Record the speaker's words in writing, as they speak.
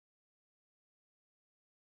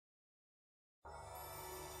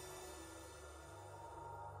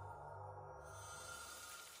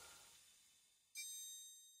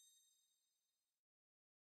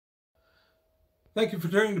Thank you for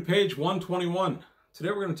turning to page 121. Today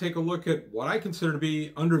we're going to take a look at what I consider to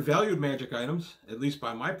be undervalued magic items, at least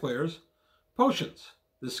by my players, potions.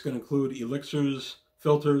 This can include elixirs,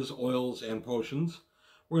 filters, oils, and potions.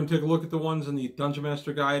 We're going to take a look at the ones in the Dungeon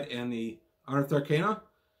Master Guide and the Unearthed Arcana,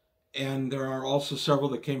 and there are also several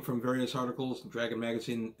that came from various articles, Dragon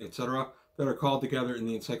Magazine, etc., that are called together in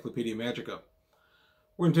the Encyclopedia Magica.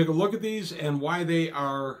 We're going to take a look at these and why they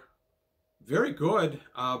are very good,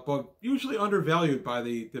 but usually undervalued by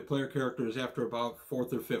the player characters after about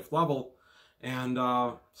 4th or 5th level, and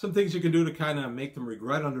some things you can do to kind of make them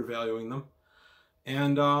regret undervaluing them,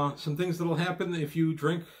 and some things that will happen if you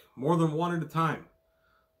drink more than one at a time.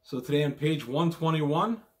 So today on page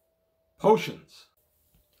 121, potions.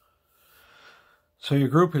 So your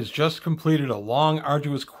group has just completed a long,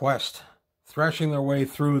 arduous quest, thrashing their way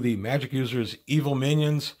through the magic user's evil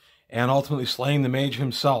minions and ultimately slaying the mage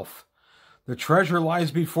himself. The treasure lies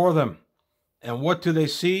before them, and what do they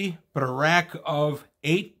see but a rack of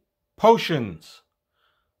 8 potions?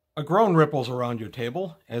 A groan ripples around your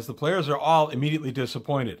table, as the players are all immediately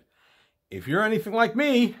disappointed. If you're anything like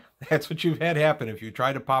me, that's what you've had happen if you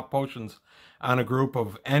try to pop potions on a group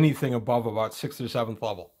of anything above about 6th or 7th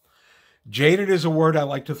level. Jaded is a word I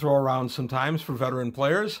like to throw around sometimes for veteran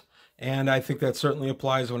players, and I think that certainly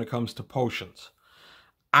applies when it comes to potions.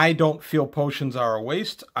 I don't feel potions are a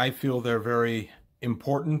waste. I feel they're very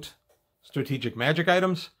important strategic magic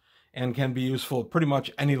items and can be useful at pretty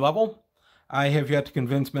much any level. I have yet to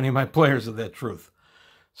convince many of my players of that truth.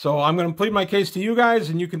 So I'm going to plead my case to you guys,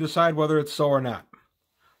 and you can decide whether it's so or not.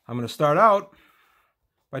 I'm going to start out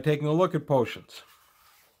by taking a look at potions.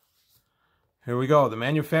 Here we go, the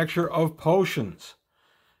manufacture of potions.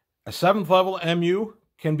 A 7th level MU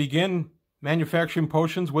can begin manufacturing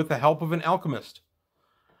potions with the help of an alchemist.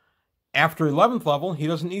 After 11th level, he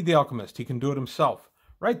doesn't need the alchemist. He can do it himself.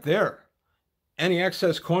 Right there. Any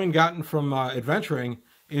excess coin gotten from adventuring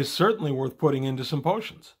is certainly worth putting into some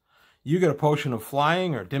potions. You get a potion of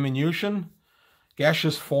flying or diminution,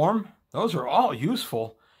 gaseous form. Those are all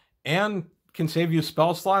useful and can save you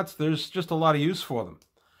spell slots. There's just a lot of use for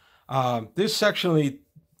them. This section of the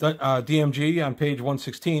DMG on page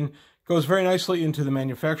 116 goes very nicely into the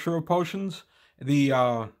manufacture of potions. The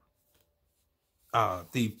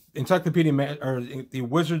Encyclopedia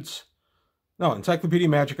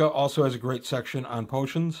Magica also has a great section on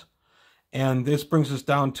potions, and this brings us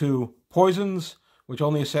down to poisons, which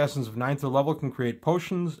only assassins of 9th level can create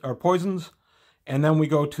potions or poisons, and then we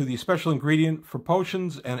go to the special ingredient for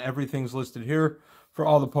potions, and everything's listed here for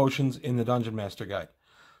all the potions in the Dungeon Master Guide.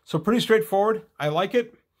 So pretty straightforward. I like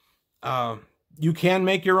it. You can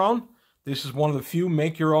make your own. This is one of the few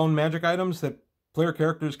make your own magic items that player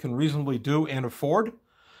characters can reasonably do and afford.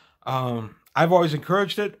 I've always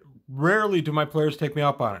encouraged it. Rarely do my players take me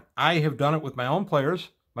up on it. I have done it with my own players,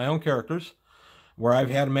 my own characters, where I've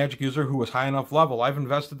had a magic user who was high enough level. I've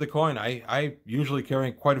invested the coin. I usually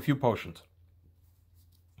carry quite a few potions.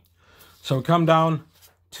 So we come down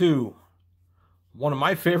to one of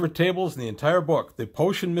my favorite tables in the entire book, the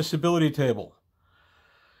potion miscibility table.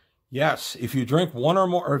 Yes, if you drink one or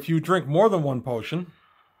more, or if you drink more than one potion,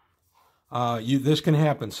 this can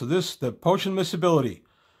happen. So the potion miscibility,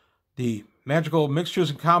 the magical mixtures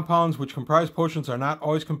and compounds which comprise potions are not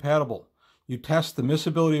always compatible. You test the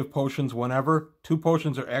miscibility of potions whenever 2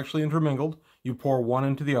 potions are actually intermingled. You pour one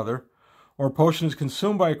into the other, or a potion is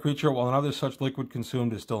consumed by a creature while another such liquid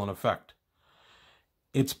consumed is still in effect.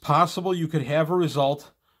 It's possible you could have a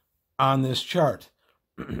result on this chart.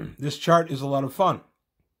 This chart is a lot of fun.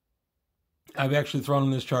 I've actually thrown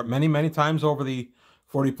in this chart many, many times over the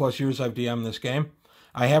 40 plus years I've DM'd this game.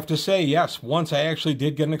 I have to say, yes, once I actually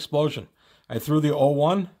did get an explosion. I threw the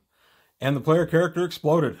 01 and the player character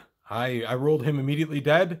exploded. I ruled him immediately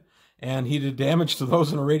dead, and he did damage to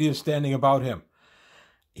those in a radius standing about him.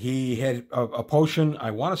 He had a potion,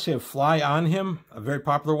 I want to say a fly on him, a very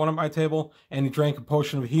popular one at my table, and he drank a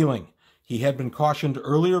potion of healing. He had been cautioned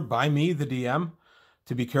earlier by me, the DM,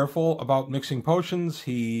 to be careful about mixing potions.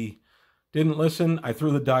 He didn't listen. I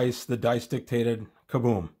threw the dice dictated,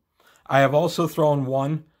 kaboom. I have also thrown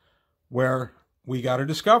one where we got a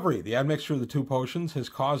discovery. The admixture of the 2 potions has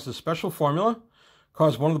caused a special formula,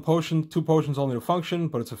 caused one of the 2 potions only to function,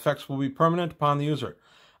 but its effects will be permanent upon the user.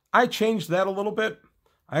 I changed that a little bit.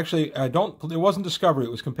 Actually, it wasn't discovery,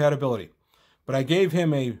 it was compatibility. But I gave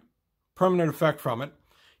him a permanent effect from it.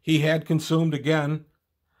 He had consumed, again,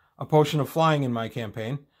 a potion of flying in my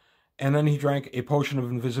campaign, and then he drank a potion of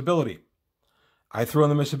invisibility. I threw on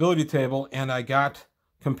the miscibility table, and I got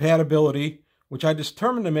compatibility, which I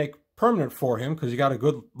determined to make permanent for him, because he got a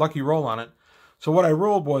good lucky roll on it. So what I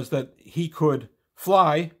ruled was that he could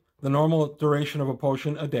fly the normal duration of a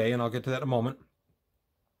potion a day, and I'll get to that in a moment.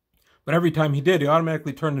 But every time he did, he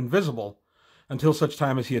automatically turned invisible until such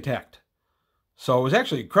time as he attacked. So it was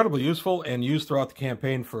actually incredibly useful and used throughout the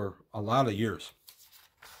campaign for a lot of years.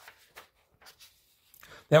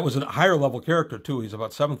 That was a higher level character too. He's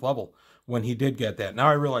about 7th level when he did get that. Now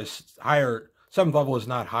I realize 7th level is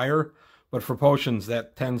not higher, but for potions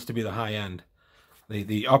that tends to be the high end,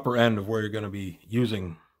 the upper end of where you're going to be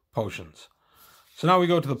using potions. So now we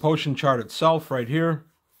go to the potion chart itself right here,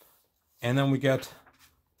 and then we get,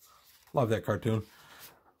 love that cartoon,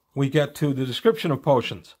 we get to the description of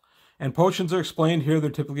potions. And potions are explained here. They're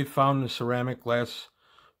typically found in a ceramic, glass,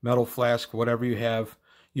 metal flask, whatever you have.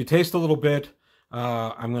 You taste a little bit.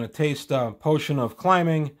 I'm going to taste a potion of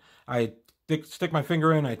climbing. I stick my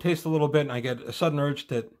finger in, I taste a little bit, and I get a sudden urge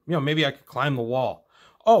that, maybe I could climb the wall.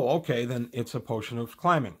 Oh, okay, then it's a potion of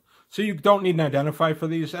climbing. So you don't need an identifier for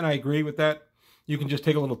these, and I agree with that. You can just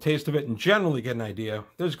take a little taste of it and generally get an idea.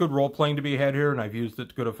 There's good role-playing to be had here, and I've used it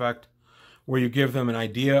to good effect, where you give them an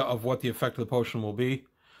idea of what the effect of the potion will be.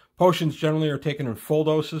 Potions generally are taken in full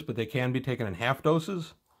doses, but they can be taken in half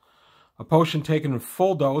doses. A potion taken in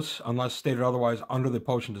full dose, unless stated otherwise under the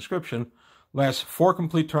potion description, lasts 4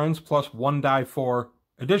 complete turns plus 1 die for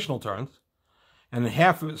additional turns. And then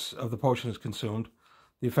half of the potion is consumed.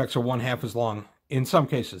 The effects are 1/2 as long in some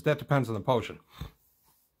cases. That depends on the potion.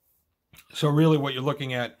 So really what you're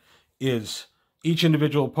looking at is each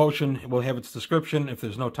individual potion will have its description. If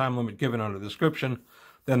there's no time limit given under the description,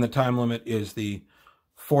 then the time limit is the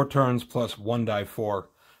 4 turns plus 1 die for.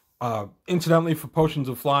 Incidentally, for potions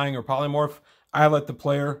of flying or polymorph, I let the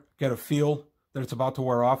player get a feel that it's about to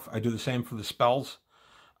wear off. I do the same for the spells.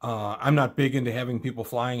 I'm not big into having people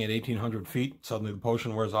flying at 1,800 feet. Suddenly the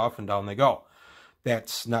potion wears off and down they go.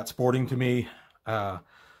 That's not sporting to me.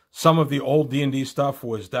 Some of the old D&D stuff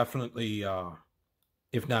was definitely,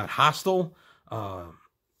 if not hostile,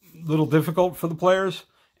 little difficult for the players,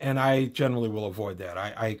 and I generally will avoid that.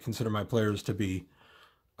 I consider my players to be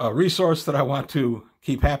a resource that I want to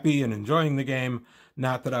keep happy and enjoying the game,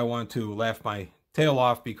 not that I want to laugh my tail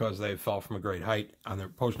off because they fell from a great height on their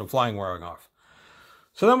potion of flying wearing off.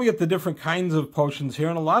 So then we get the different kinds of potions here,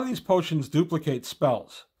 and a lot of these potions duplicate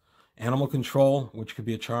spells. Animal control, which could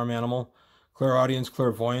be a charm animal, clairaudience,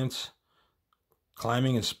 clairvoyance,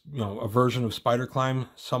 climbing is a version of spider climb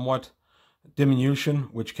somewhat, diminution,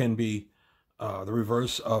 which can be the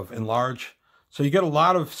reverse of enlarge. So you get a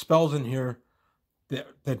lot of spells in here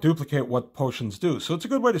that duplicate what potions do. So it's a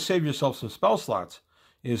good way to save yourself some spell slots,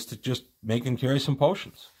 is to just make and carry some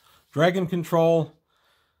potions. Dragon control,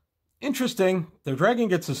 interesting. The dragon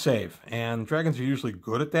gets a save, and dragons are usually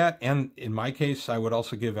good at that. And in my case, I would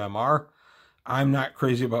also give MR. I'm not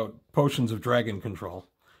crazy about potions of dragon control.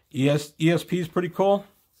 ESP is pretty cool.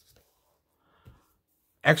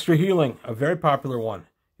 Extra healing, a very popular one.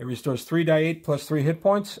 It restores 3 die 8 plus 3 hit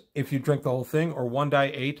points if you drink the whole thing, or 1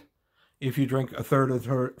 die 8 if you drink a third,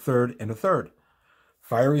 and a third.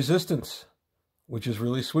 Fire resistance, which is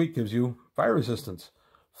really sweet, gives you fire resistance.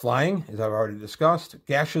 Flying, as I've already discussed.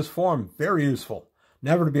 Gaseous form, very useful.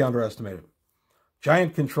 Never to be underestimated.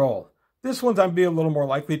 Giant control. This one's I'd be a little more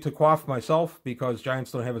likely to quaff myself because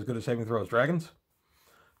giants don't have as good a saving throw as dragons.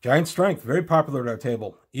 Giant strength, very popular at our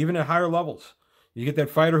table, even at higher levels. You get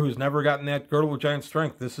that fighter who's never gotten that girdle of giant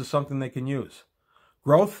strength. This is something they can use.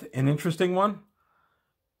 Growth, an interesting one.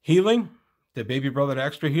 Healing, the baby brother to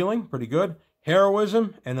extra healing, pretty good.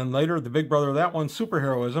 Heroism, and then later the big brother of that one, super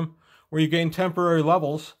heroism, where you gain temporary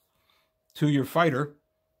levels to your fighter.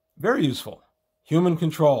 Very useful. Human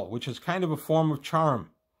control, which is kind of a form of charm.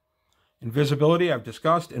 Invisibility, I've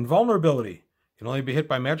discussed. Invulnerability, can only be hit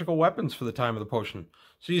by magical weapons for the time of the potion.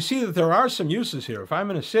 So you see that there are some uses here. If I'm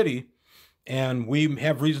in a city and we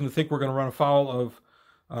have reason to think we're going to run afoul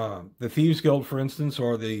of the Thieves Guild, for instance,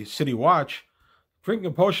 or the City Watch, drinking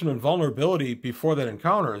a potion of invulnerability before that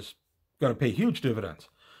encounter is going to pay huge dividends.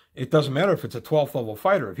 It doesn't matter if it's a 12th level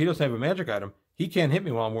fighter. If he doesn't have a magic item, he can't hit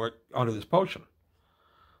me while I'm under this potion.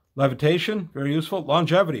 Levitation, very useful.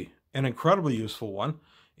 Longevity, an incredibly useful one.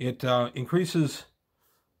 It increases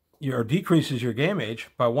or decreases your game age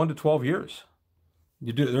by 1 to 12 years.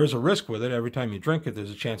 There's a risk with it. Every time you drink it,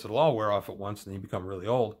 there's a chance it'll all wear off at once and you become really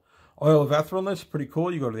old. Oil of etherealness, pretty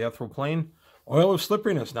cool. You go to the ethereal plane. Oil of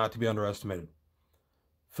slipperiness, not to be underestimated.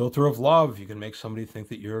 Filter of love, you can make somebody think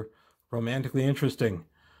that you're romantically interesting.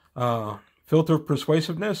 Filter of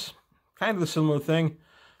persuasiveness, kind of a similar thing.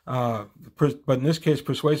 But in this case,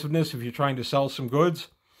 persuasiveness, if you're trying to sell some goods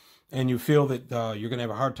and you feel that you're going to have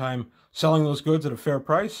a hard time selling those goods at a fair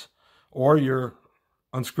price, or you're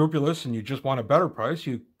unscrupulous and you just want a better price,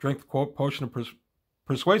 you drink the quote potion of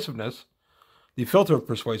persuasiveness the filter of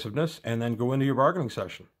persuasiveness, and then go into your bargaining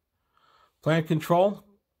session. Plant control.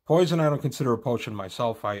 Poison I don't consider a potion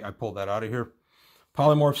myself. I pulled that out of here.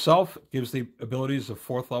 Polymorph Self gives the abilities of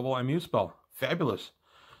 4th level MU spell. Fabulous.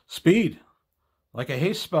 Speed, like a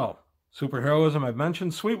haste spell. Superheroism I've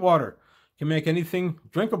mentioned. Sweetwater can make anything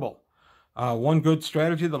drinkable. One good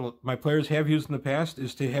strategy that my players have used in the past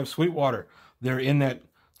is to have Sweetwater. They're in that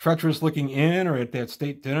treacherous looking inn or at that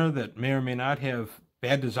state dinner that may or may not have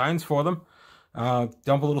bad designs for them.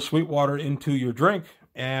 Dump a little Sweetwater into your drink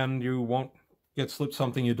and you won't get slipped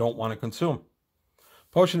something you don't want to consume.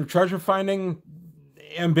 Potion of Treasure Finding,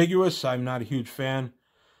 ambiguous. I'm not a huge fan.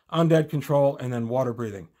 Undead Control, and then Water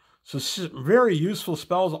Breathing. So very useful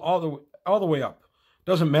spells all the way up.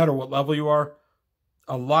 Doesn't matter what level you are.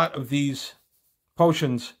 A lot of these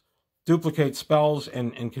potions duplicate spells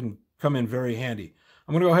and can come in very handy.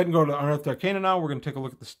 I'm going to go ahead and go to Unearthed Arcana now. We're going to take a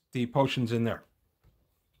look at the potions in there.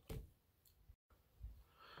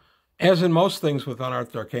 As in most things with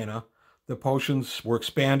Unearthed Arcana, the potions were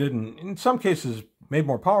expanded and in some cases made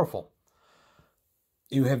more powerful.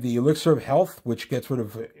 You have the Elixir of Health, which gets rid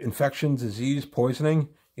of infection, disease, poisoning.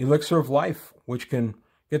 Elixir of Life, which can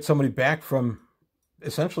get somebody back from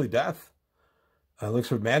essentially death.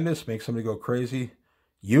 Elixir of Madness makes somebody go crazy.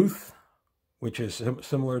 Youth, which is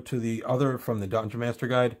similar to the other from the Dungeon Master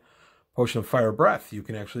Guide. Potion of Fire Breath, you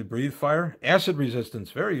can actually breathe fire. Acid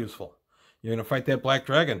Resistance, very useful. You're going to fight that black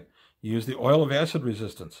dragon. You use the Oil of Acid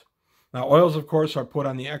Resistance. Now, oils, of course, are put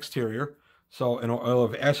on the exterior, so an oil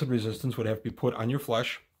of acid resistance would have to be put on your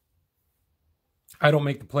flesh. I don't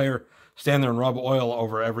make the player stand there and rub oil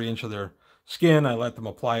over every inch of their skin. I let them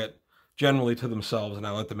apply it generally to themselves, and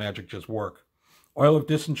I let the magic just work. Oil of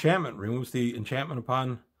Disenchantment removes the enchantment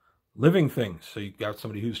upon living things. So you've got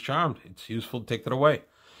somebody who's charmed. It's useful to take that away.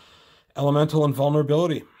 Elemental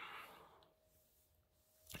Invulnerability.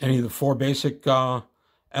 Any of the 4 basic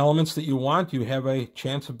elements that you want, you have a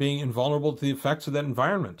chance of being invulnerable to the effects of that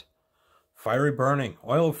environment. Fiery Burning.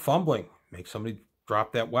 Oil of Fumbling. Make somebody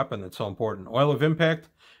drop that weapon that's so important. Oil of Impact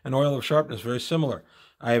and Oil of Sharpness, very similar.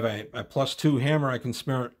 I have a +2 hammer. I can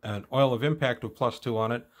smear an Oil of Impact with +2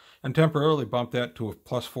 on it and temporarily bump that to a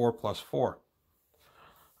 +4/+4.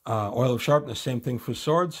 Oil of Sharpness, same thing for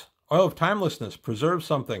swords. Oil of Timelessness, preserve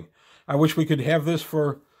something. I wish we could have this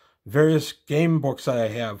for various game books that I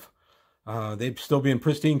have. They'd still be in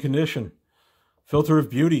pristine condition. Filter of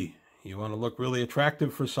Beauty. You want to look really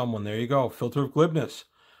attractive for someone. There you go. Filter of Glibness.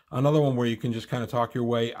 Another one where you can just kind of talk your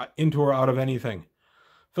way into or out of anything.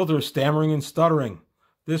 Filter of Stammering and Stuttering.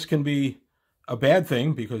 This can be a bad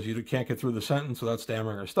thing because you can't get through the sentence without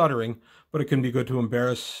stammering or stuttering, but it can be good to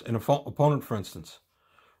embarrass an opponent, for instance.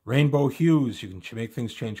 Rainbow Hues. You can make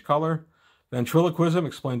things change color. Ventriloquism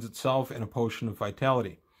explains itself in a potion of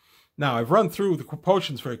vitality. Now, I've run through the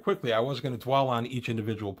potions very quickly. I wasn't going to dwell on each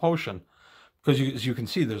individual potion because, as you can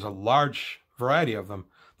see, there's a large variety of them.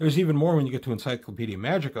 There's even more when you get to Encyclopedia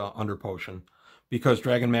Magica under potion because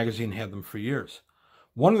Dragon Magazine had them for years.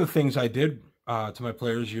 One of the things I did to my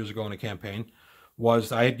players years ago in a campaign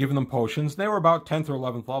was I had given them potions. They were about 10th or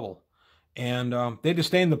 11th level. And they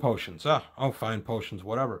disdained the potions. Oh, fine, potions,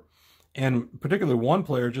 whatever. And particularly one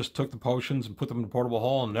player just took the potions and put them in a portable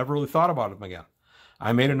hole and never really thought about them again.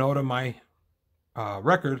 I made a note of my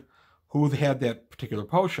record who had that particular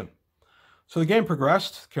potion. So the game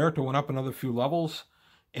progressed. The character went up another few levels,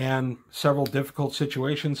 and several difficult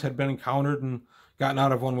situations had been encountered and gotten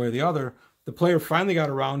out of one way or the other. The player finally got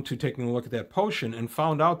around to taking a look at that potion and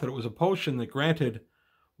found out that it was a potion that granted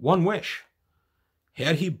one wish.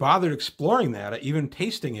 Had he bothered exploring that, even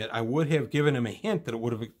tasting it, I would have given him a hint that it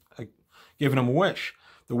would have given him a wish.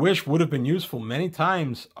 The wish would have been useful many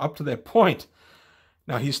times up to that point.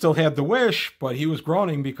 Now, he still had the wish, but he was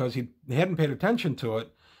groaning because he hadn't paid attention to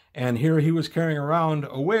it. And here he was carrying around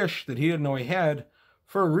a wish that he didn't know he had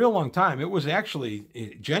for a real long time. It was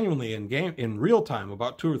actually genuinely in real time,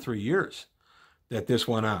 about 2 or 3 years that this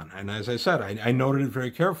went on. And as I said, I noted it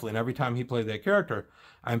very carefully. And every time he played that character,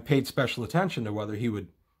 I paid special attention to whether he would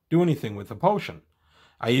do anything with the potion.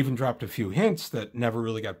 I even dropped a few hints that never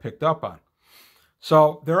really got picked up on.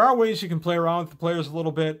 So there are ways you can play around with the players a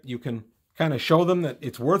little bit. You can kind of show them that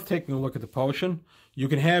it's worth taking a look at the potion. You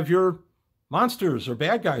can have your monsters or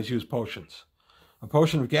bad guys use potions. A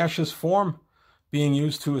potion of gaseous form being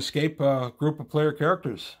used to escape a group of player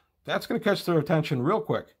characters. That's going to catch their attention real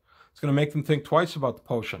quick. It's going to make them think twice about the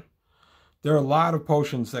potion. There are a lot of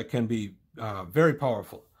potions that can be very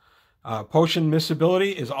powerful. Potion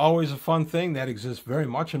missability is always a fun thing. That exists very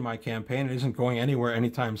much in my campaign. It isn't going anywhere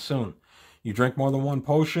anytime soon. You drink more than one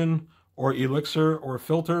potion or elixir or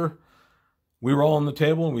filter, we roll on the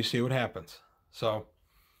table and we see what happens. So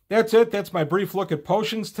that's it. That's my brief look at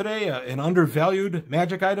potions today. An undervalued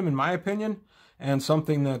magic item, in my opinion, and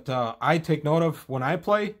something that I take note of when I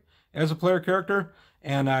play as a player character.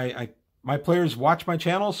 And my players watch my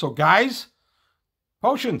channel. So guys,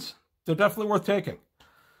 potions, they're definitely worth taking.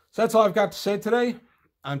 So that's all I've got to say today.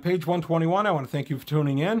 On page 121, I want to thank you for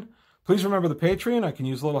tuning in. Please remember the Patreon. I can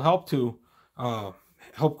use a little help to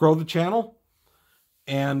help grow the channel.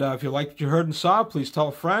 And if you liked what you heard and saw, please tell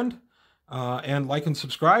a friend and like and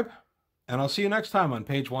subscribe. And I'll see you next time on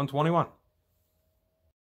page 121.